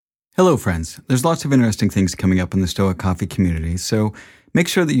Hello, friends. There's lots of interesting things coming up in the Stoic Coffee community, so make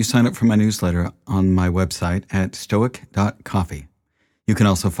sure that you sign up for my newsletter on my website at stoic.coffee. You can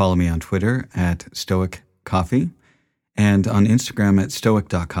also follow me on Twitter at stoiccoffee and on Instagram at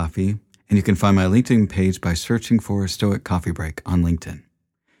stoic.coffee, and you can find my LinkedIn page by searching for Stoic Coffee Break on LinkedIn.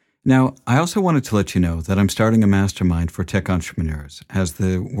 Now, I also wanted to let you know that I'm starting a mastermind for tech entrepreneurs as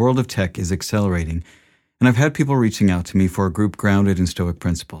the world of tech is accelerating, and I've had people reaching out to me for a group grounded in Stoic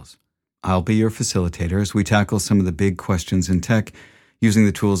principles. I'll be your facilitator as we tackle some of the big questions in tech using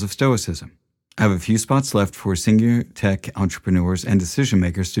the tools of Stoicism. I have a few spots left for senior tech entrepreneurs and decision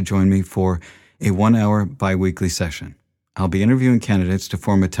makers to join me for a 1-hour bi-weekly session. I'll be interviewing candidates to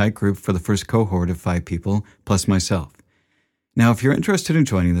form a tight group for the first cohort of 5 people, plus myself. Now, if you're interested in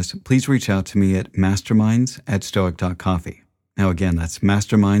joining this, please reach out to me at masterminds@stoic.coffee. Now, again, that's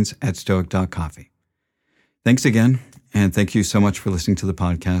masterminds@stoic.coffee. Thanks again, and thank you so much for listening to the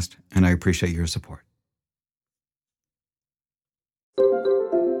podcast, and I appreciate your support.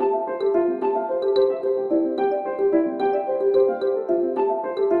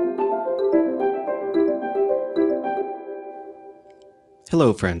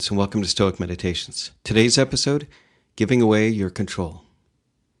 Hello, friends, and welcome to Stoic Meditations. Today's episode, Giving Away Your Control.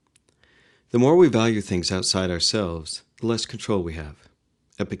 The more we value things outside ourselves, the less control we have.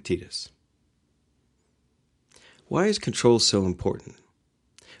 Epictetus. Why is control so important?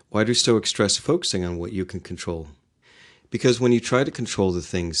 Why do Stoics stress focusing on what you can control? Because when you try to control the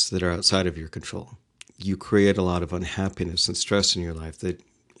things that are outside of your control, you create a lot of unhappiness and stress in your life that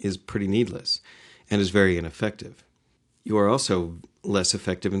is pretty needless and is very ineffective. You are also less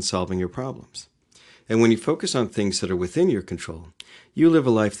effective in solving your problems. And when you focus on things that are within your control, you live a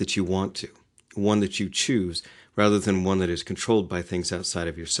life that you want to, one that you choose, rather than one that is controlled by things outside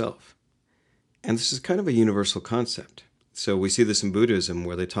of yourself. And this is kind of a universal concept. So we see this in Buddhism,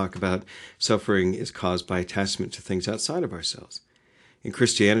 where they talk about suffering is caused by attachment to things outside of ourselves. In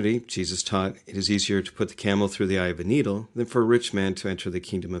Christianity, Jesus taught it is easier to put the camel through the eye of a needle than for a rich man to enter the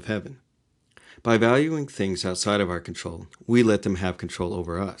kingdom of heaven. By valuing things outside of our control, we let them have control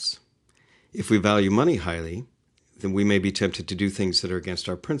over us. If we value money highly, then we may be tempted to do things that are against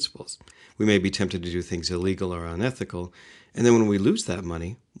our principles. We may be tempted to do things illegal or unethical, and then when we lose that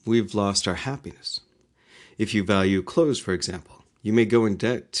money, we've lost our happiness. If you value clothes, for example, you may go in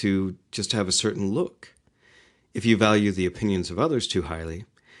debt to just have a certain look. If you value the opinions of others too highly,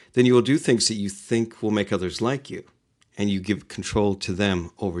 then you will do things that you think will make others like you, and you give control to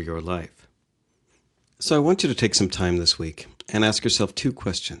them over your life. So I want you to take some time this week and ask yourself 2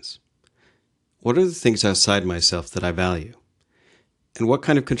 questions. What are the things outside myself that I value? And what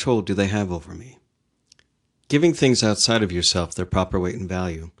kind of control do they have over me? Giving things outside of yourself their proper weight and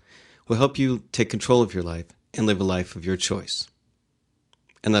value will help you take control of your life and live a life of your choice.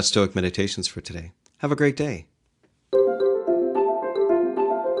 And that's Stoic Meditations for today. Have a great day.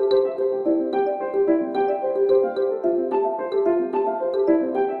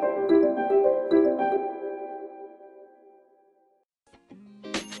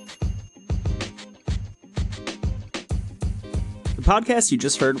 The podcast you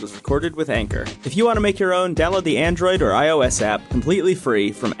just heard was recorded with Anchor. If you want to make your own, download the Android or iOS app completely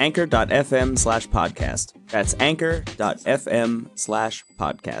free from anchor.fm/podcast. That's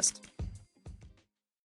anchor.fm/podcast.